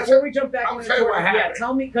I before said, we jump back I'll into tell you the what yeah, happened.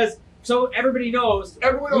 tell me because so everybody knows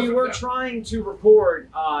everyone else we was were there. trying to record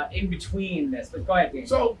in between this. But go ahead, Dan.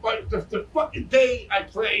 So, but the fucking day I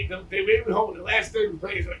played, they made me home. The last day we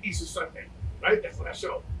played is on Easter Sunday, right? That's when I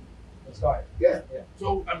show. Scarhead. Yeah. Yeah.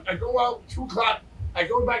 So I go out 2 o'clock. I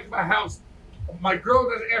go back to my house. My girl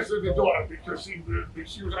doesn't answer the door because she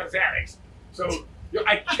was on Xanax. So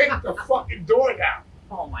I kicked the fucking door down.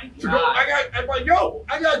 Oh my To go, god. I'm like, yo,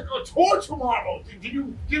 I got a tour tomorrow. Did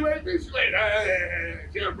you do anything? She's like,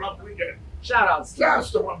 yeah, rough weekend. Shout out, Steve.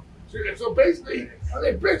 Sandstorm. So basically, I'm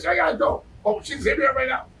like, bitch, I gotta go. Oh, she's hitting me up right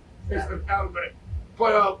now. It's out of it.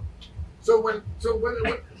 But so when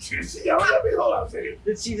she yelled at me, hold on a second.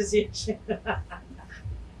 Did she just see?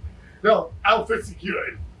 No, outfit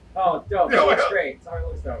secured. Oh, dope. No, It looks no. great. Sorry, it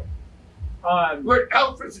looks dope. Look,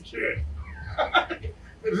 outfit secured.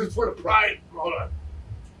 This is for the pride. Hold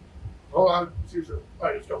on. Excuse me. All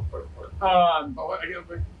right, let's go. Oh, I gotta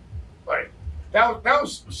bring. All right. That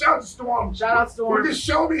was shout out to Storm. Shout out Storm. Who just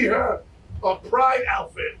showed me her pride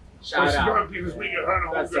outfit. Shout She's out. going to be this weekend. Her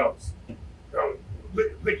and the That's whole girls. So,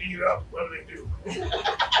 licking it up. What do they do?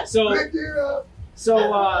 So Lick it up.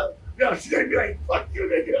 so No, she's gonna be like, fuck you,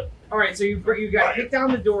 nigga. all right. So you got kicked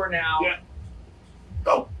down the door now. Yeah.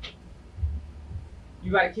 Go.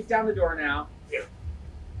 You got to kick down the door now. Yeah.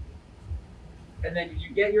 And then you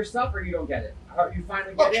get your stuff or you don't get it? Or you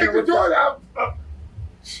finally Oh, get in? kick the door down.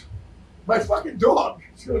 My fucking dog.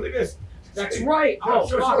 She goes like this. That's right. Oh,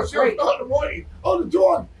 so God, she great. goes, in the morning. Oh, the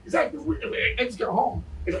dog is acting weird. I just got home.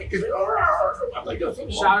 It's like, I'm like, yo,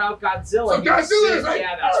 something's Shout wrong. out Godzilla. So He was Godzilla sick. is like,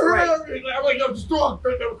 Yeah, that's right. I'm like, yo, this dog.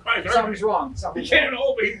 Something's wrong. He Something's can't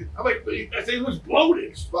wrong. open. I'm like, I said, he looks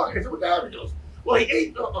bloated as fuck. I said, what happened? He goes, well, he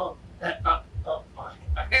ate a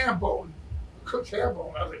ham bone, a cooked ham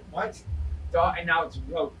bone. I was like, what? Dog, and now it's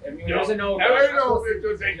rote. I mean, You there's a no. I don't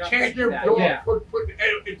know. They can't give that. dog Yeah. put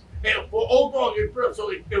and for old dog in prison, so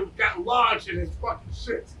it got lodged in his fucking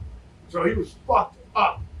shit. So he was fucked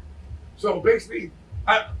up. So basically,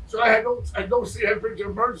 I had no see. I had to bring to the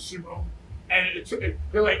emergency room, and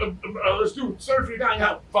they're like, let's do surgery now. You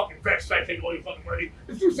have fucking vets. I take all your fucking money.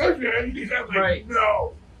 Let's do surgery. I need that. I'm like, Right.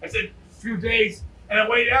 no. I said a few days, and I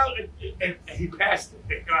waited out, and he passed it.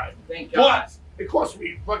 Thank God. Thank God. But it cost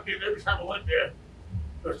me fucking every time I went there.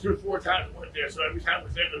 There was 3 or 4 times I went there, so every time I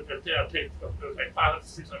was there, I paid it was like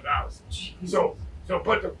 $500 to $600.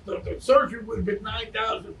 But the surgery would have been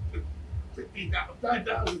 $9,000,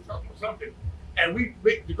 $15,000, something. And we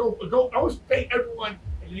to go. I was paying everyone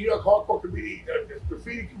in the New York hardcore community, the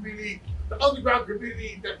graffiti community, the underground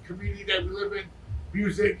community, that community that we live in,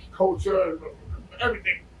 music, culture,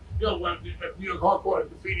 everything. You know, New York hardcore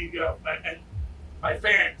graffiti, and my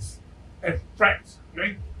fans and friends.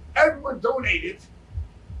 Right? Everyone donated.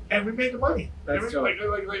 And we made the money. That's like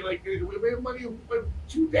we made money in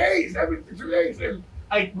 2 days. Every 2 days, and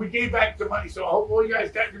we gave back the money. So I hope all you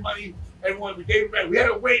guys got your money. Everyone, we gave it back. We had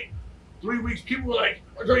to wait 3 weeks. People were like,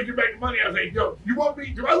 "I'm going to give back the money." I was like, "Yo, you want me?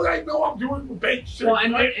 Do I know I'm doing the bank shit?" Well,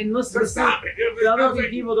 and right? listen, Stop it. the I other was thing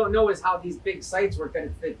like, people don't know is how these big sites work.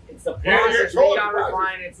 That it's the Yeah, process. it's all They got the process.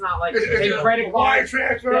 line. It's not like it's you pay a credit wire card.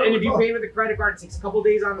 transfer. And if you pay with a credit card, it takes a couple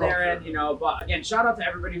days on their Okay. end, you know. But again, shout out to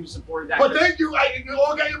everybody who supported that. But thank you. You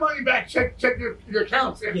all got your money back. Check your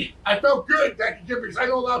accounts. And Yeah. I felt good that you give me. I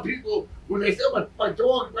know a lot of people when they say my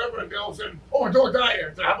dog, whatever, and they'll say, "Oh, my dog died."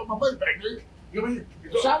 I said, "How about my money back, dude?" You mean?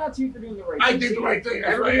 Shout out to you for doing the right thing. I did the right thing.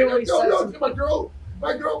 That's Everybody right. always No, says my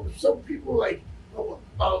girl. Some people like, what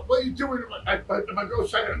are you doing? My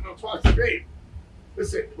girl's trying to talk to Dave.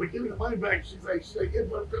 Listen, we're giving the money back. She's like, yeah,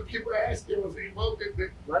 but people asking. I was like, well,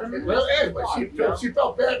 Let him well, ask, but talk, she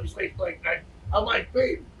felt bad. It was I'm like,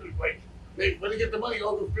 babe, when they get the money,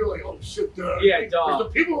 all they'll feel like, oh shit, Yeah, dog. because the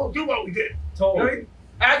people don't do what we did. Totally. You know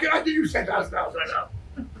what I mean? I can use $10,000 right now.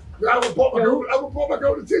 I would bought my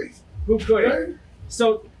girl the titties. Who could? Right?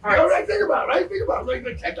 So, all You know what right. I think about? Right? Think about like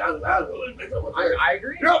 $10,000. I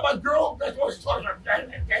agree. You know, my girl, that's what she's talking about.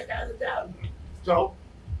 $10,000. So,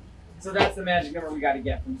 that's the magic number we got to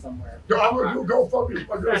get from somewhere. I'm going to go fuck you.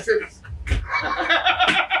 My girl's titties.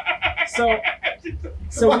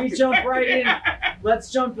 So we jump right in.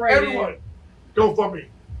 Let's jump right Everyone, go for me.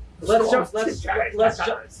 Let's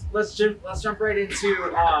jump right into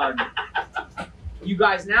you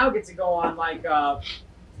guys now get to go on like a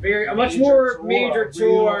much more major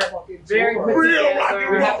tour, very put Real together. rock and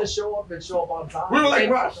We roll. have to show up and show up on time. We were like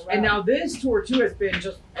And- Rush. And now this tour too has been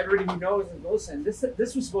just everybody who knows and listen. This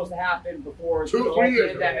was supposed to happen before the 2 or whole 3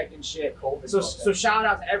 years pandemic and shit. COVID So shout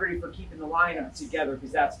out to everybody for keeping the lineup together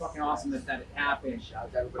because that's fucking awesome that it happened. Shout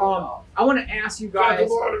out to everybody. I want to ask you Got guys.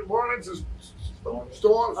 the Lawrence is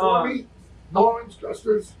Storm for me. Lawrence,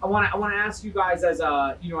 Custers. I want to ask you guys as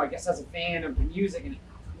a I guess as a fan of the music and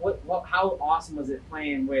how awesome was it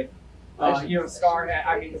playing with Scarhead,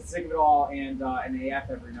 I mean, Sick of It All and AF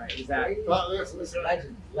every night. Is that Listen.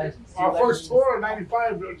 Legends. Our first tour in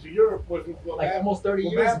 '95 to Europe was with like almost 30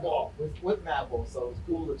 with years Madball. ago with Madball, so it's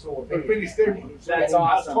cool to tour. With Vinny Staples. That's I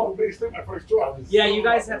awesome. told Vinny Staples my first tour. Yeah, you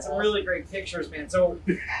guys had some really great pictures, man. So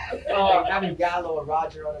having Gallo and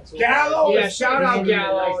Roger on the tour. Gallo. yeah, shout out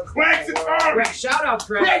Gallo. Craig's guitar. Greg, shout out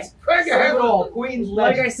Craig. Craig Sick of It All, Hammer. Queen's Like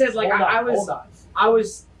legend. I said, like Hold on, I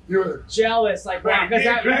was You're jealous, like wow, because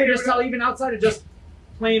Greg, you could just Greg, tell even outside of just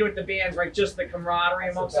playing with the bands, right? Just the camaraderie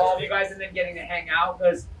amongst all of you guys, and then getting to hang out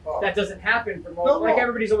because that doesn't happen for most. No, like no.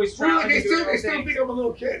 everybody's always Well, traveling. they and doing still their still thing. think I'm a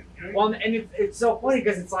little kid. You know? Well, and it's so funny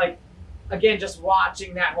because it's like, again, just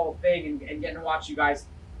watching that whole thing and getting to watch you guys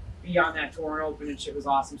be on that tour and open and shit was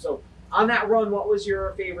awesome. So on that run, what was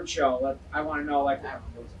your favorite show? I want to know, like, There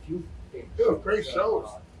was a few big There were great shows.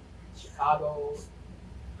 Chicago.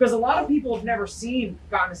 because a lot of people have never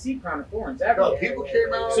gotten to see Crown of Thorns ever. No, people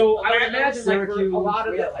came out. So I would Atlanta, imagine, like, for a Syracuse, lot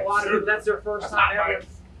of we had, like, people, that's their first time ever.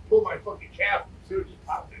 Pull my fucking calf. Seriously,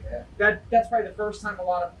 popped it. That's probably the first time a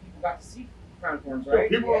lot of people got to see Crown of Thorns, So right?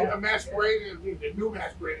 people Yeah. are masquerading, the new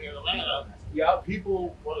masquerading in Atlanta. Yep.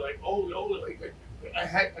 People were like, oh, like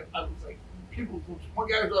I was like, people,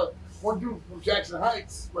 one dude from Jackson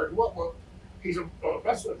Heights, like, what, he's a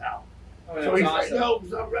wrestler now. Oh, So he's awesome. like, yo,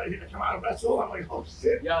 he's ready to come out and wrestle. I'm like, oh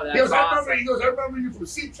shit. Yo, that's He goes, awesome. I remember you from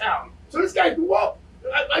Seatown. So this guy grew up.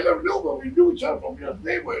 I never knew him, but we knew each other from the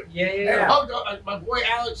neighborhood. Yeah. And hugged up. My boy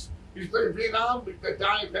Alex, he's playing in Vietnam, that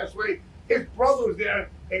died and passed away. His brother was there. And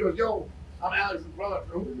he goes, yo, I'm Alex's brother.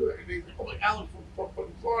 Who are you? And he's like, Alex from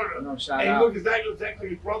Florida. No, shout And he out. looked exactly like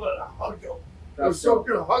his brother, and I hugged him. It That's was so dope.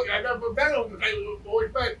 good hugging. I never met him. I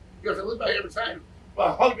always met. He goes, I live by here every time. But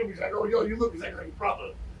I hugged him. He's like, oh, yo, you look exactly like your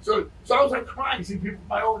brother. So I was like crying, see people in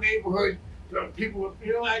my own neighborhood, people,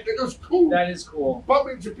 like, it was cool. That is cool. Bump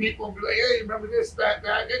into people and be like, hey, remember this, that.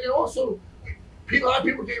 And also, a lot of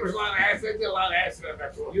people gave us a lot of acid. I did a lot of acid on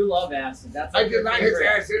that tour. You love acid. That's I like did your not hit favorite.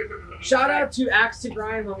 acid. Shout out to Axe to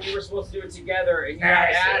Grind when we were supposed to do it together, and you had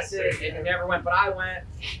acid, Acid. and you never went, but I went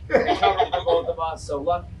and covered for both of us. So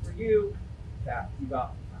lucky for you that you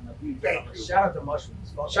got on the beat. Thank you. Shout out to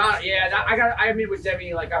mushrooms. Fuck Shout out, it. yeah. I admit with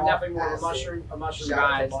Debbie, like I'm definitely more of a Acid. mushroom Shout out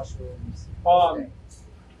guy. to mushrooms. Um,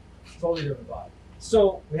 Totally different vibe.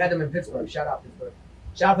 So We had them in Pittsburgh. Shout out Pittsburgh.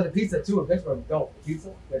 Shout out for the pizza too in Pittsburgh. Dope.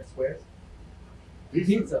 Pizza, like squares.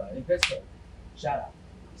 Pizza in Pittsburgh. Shout out.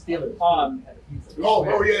 Steelers. Had the pizza. Oh,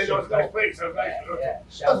 yeah, Shit that was a nice dope. place. That was nice. Yeah. That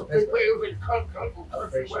Shout was out a big Pittsburgh. place. It was like colorful,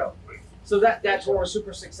 Great show. so that tour was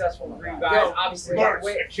super successful for you guys. Yo, Obviously, March,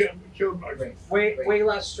 way, I killed March. Great. way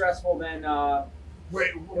less stressful than Wait,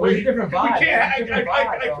 It was a different vibe. We can't. It was a different vibe,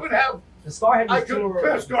 I bro. could have. The Scarhead I was could tour.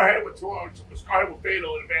 have Scarhead with tour. Scarhead with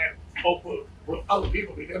Fatal in a band. Hope with other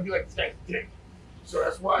people. They'd be like, this guy's a dick. So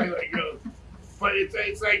that's why, like, but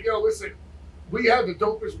it's like, listen, we have the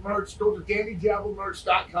dopest merch. Go to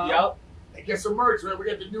DannyDiabloMerch.com. Yep. And get some merch, man. We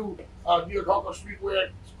got the new New York Hardcore Streetwear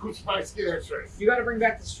Crucified Skinhead shirt. You got to bring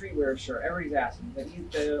back the streetwear shirt. Everybody's asking.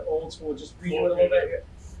 The old school, just redo it a little bit.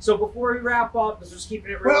 So before we wrap up, because we're just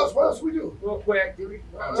keeping it What real, else we do? real quick.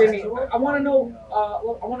 Jimmy, I want to know.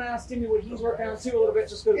 I want to ask Timmy what he's working on too a little bit,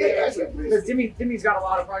 just because Timmy's got a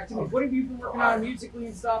lot of projects. Timmy, what have you been working on musically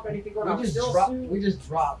and stuff? Anything going on? We just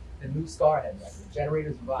dropped the new Scarhead record,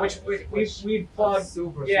 Generators Vibe. Which we've plugged.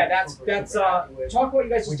 Super, Yeah, super, that's super happy with. talk about you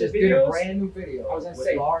guys We just just did did a videos. brand new video I was gonna with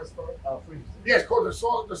say. Lars Freeze. Yeah, it's called the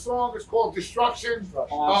song is called Destruction.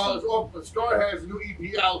 Awesome. It's off, the Scar has a new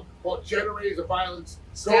EP out called Generators of Violence.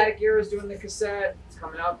 Static Era is doing the cassette. It's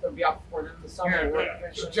coming out. It'll be out before the end of the summer. We're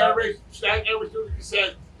finishing So it up. Generation, Static Era's doing the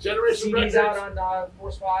cassette. Generation CD's Records. out on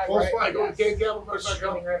Force 5. Force right? 5, go to Yes. DannyDiabloMerch.com.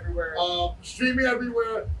 Streaming everywhere. Streaming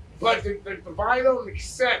everywhere. But the vinyl and the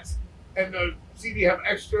cassette and the CD have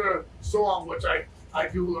extra song, which I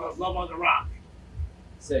do Love on the Rock.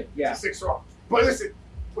 Sick. Yeah. It's a 6 song. But listen,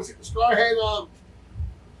 Scarhead,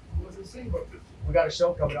 what was it saying about this? We got a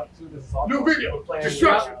show coming up too. This is all New video, We're playing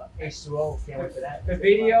Destruction. with, H2O. Can't wait for that. The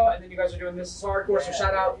video, and then you guys are doing This Is Hardcore. So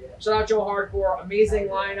Yeah, shout out Joe Hardcore. Amazing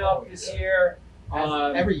lineup this year.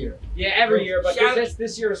 Every year. Yeah, every year, but Shout-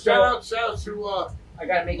 this year is Shout so. out to I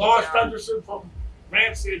gotta make Lars it down. Fenderson from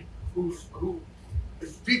Rancid, who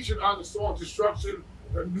is featured on the song Destruction,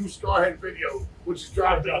 the new Scarhead video, which is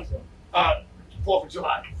dropping 4th of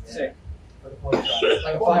July. Sick. For the 4th of July.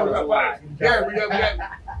 Like a 4th 5 of of July. July. Yeah, we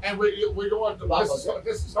got, and we're going to,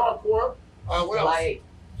 this is hardcore. What else? July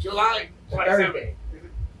July 8th. 7th. Thursday.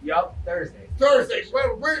 Yup. Thursday. Thursday.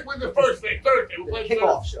 We're the first day. Thursday. We're The playing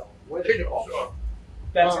kickoff show. We're the Kickoff kickoff show. show.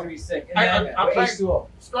 That's gonna be sick. And I- then, I'm With playing- H2O.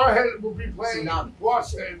 Scarhead will be playing Tsunami.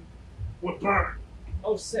 Boston with Burn.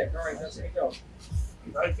 oh, sick. All right, that's gonna go.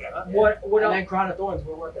 You like that, huh? What And else? then Crown of Thorns,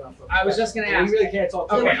 we're working on something. I was just gonna We ask. really can't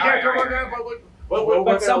talk Okay, We too much. can't all come right, on that, but But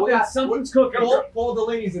But something's cooking. Paul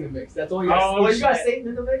Delaney's in the mix. That's all you got. Oh, You got shit. Satan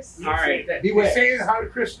in the mix? All right. we're Beware. saying Hare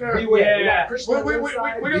Krishna. Beware. We Yeah. got Krishna on one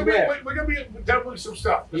side. We're Beware. gonna be definitely some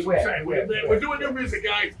stuff. That's what I'm Beware, saying. beware, We're doing new music,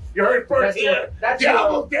 guys. You heard it first That's here. it. That's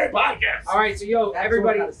Diablo's Dead Podcast. All right, so yo, That's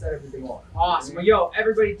everybody, what set everything off. awesome. Well, yo,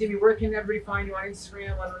 everybody, Dimmy, where can everybody find you on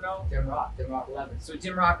Instagram? Let them know. Dim Rock 11. So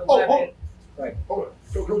Dim Rock Oh, 11. hold Right. Hold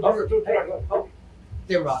on. Go. Oh,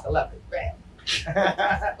 Dim Rock 11. Bam.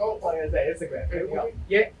 Oh, What I say? Instagram. There we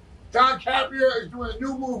go. Don Capria is doing a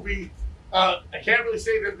new movie. I can't really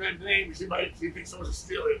say the name because he thinks someone's gonna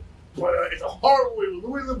steal it. But it's a horror movie with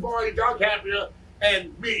Louis Lombardi, Don Capria,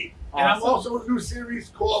 and me. And I'm Awesome. also in a new series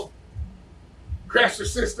called Crash the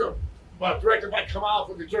System, directed by Kamal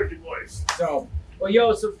from the Jersey Boys. So, well,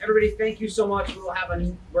 yo, so everybody, thank you so much.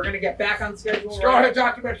 We're gonna get back on schedule. Right? Scarhead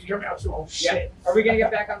documentary coming out soon. Oh, Yeah. shit. Are we gonna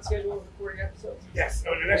get back on schedule with recording episodes? Yes.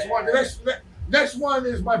 The next one. The next one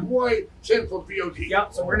is my boy Tim from VOD.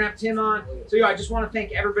 Yep. So we're gonna have Tim on. So yo, I just want to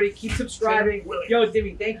thank everybody. Keep subscribing. Tim Williams. Yo,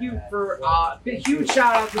 Dimmy, thank you for big huge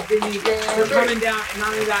shout out to Dimmy for coming down, and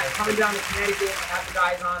not only that, coming down to Connecticut and have the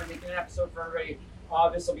guys on and making an episode for everybody.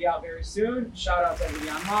 This will be out very soon. Shout out to everybody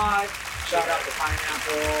on live. Shout out to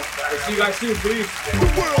Pineapple. We'll see you guys soon, please. The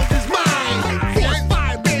world is mine.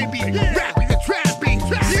 Fire, baby. Rapping the trap beat.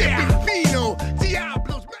 Sipping Vino.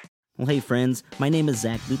 Diablo's back. Well, hey friends, my name is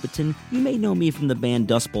Zach Lupetin. You may know me from the band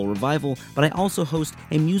Dust Bowl Revival, but I also host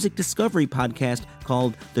a music discovery podcast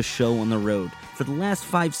called The Show on the Road. For the last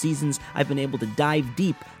 5 seasons, I've been able to dive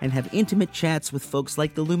deep and have intimate chats with folks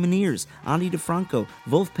like the Lumineers, Ani DeFranco,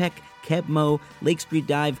 Wolfpack, Keb Mo, Lake Street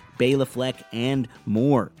Dive, Bela Fleck, and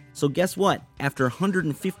more. So guess what? After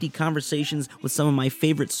 150 conversations with some of my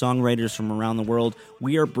favorite songwriters from around the world,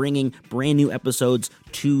 we are bringing brand new episodes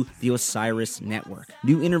to the Osiris Network.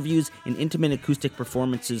 New interviews and intimate acoustic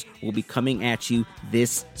performances will be coming at you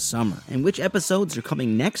this summer. And which episodes are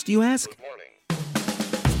coming next, you ask?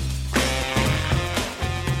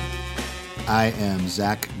 I am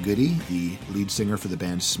Zach Goody, the lead singer for the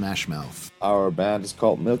band Smash Mouth. Our band is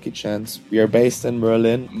called Milky Chance. We are based in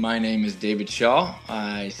Berlin. My name is David Shaw.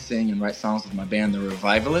 I sing and write songs with my band, The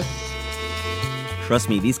Revivalists. Trust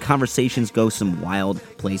me, these conversations go some wild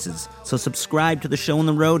places. So subscribe to The Show on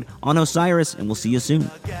the Road on Osiris, and we'll see you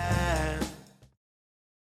soon.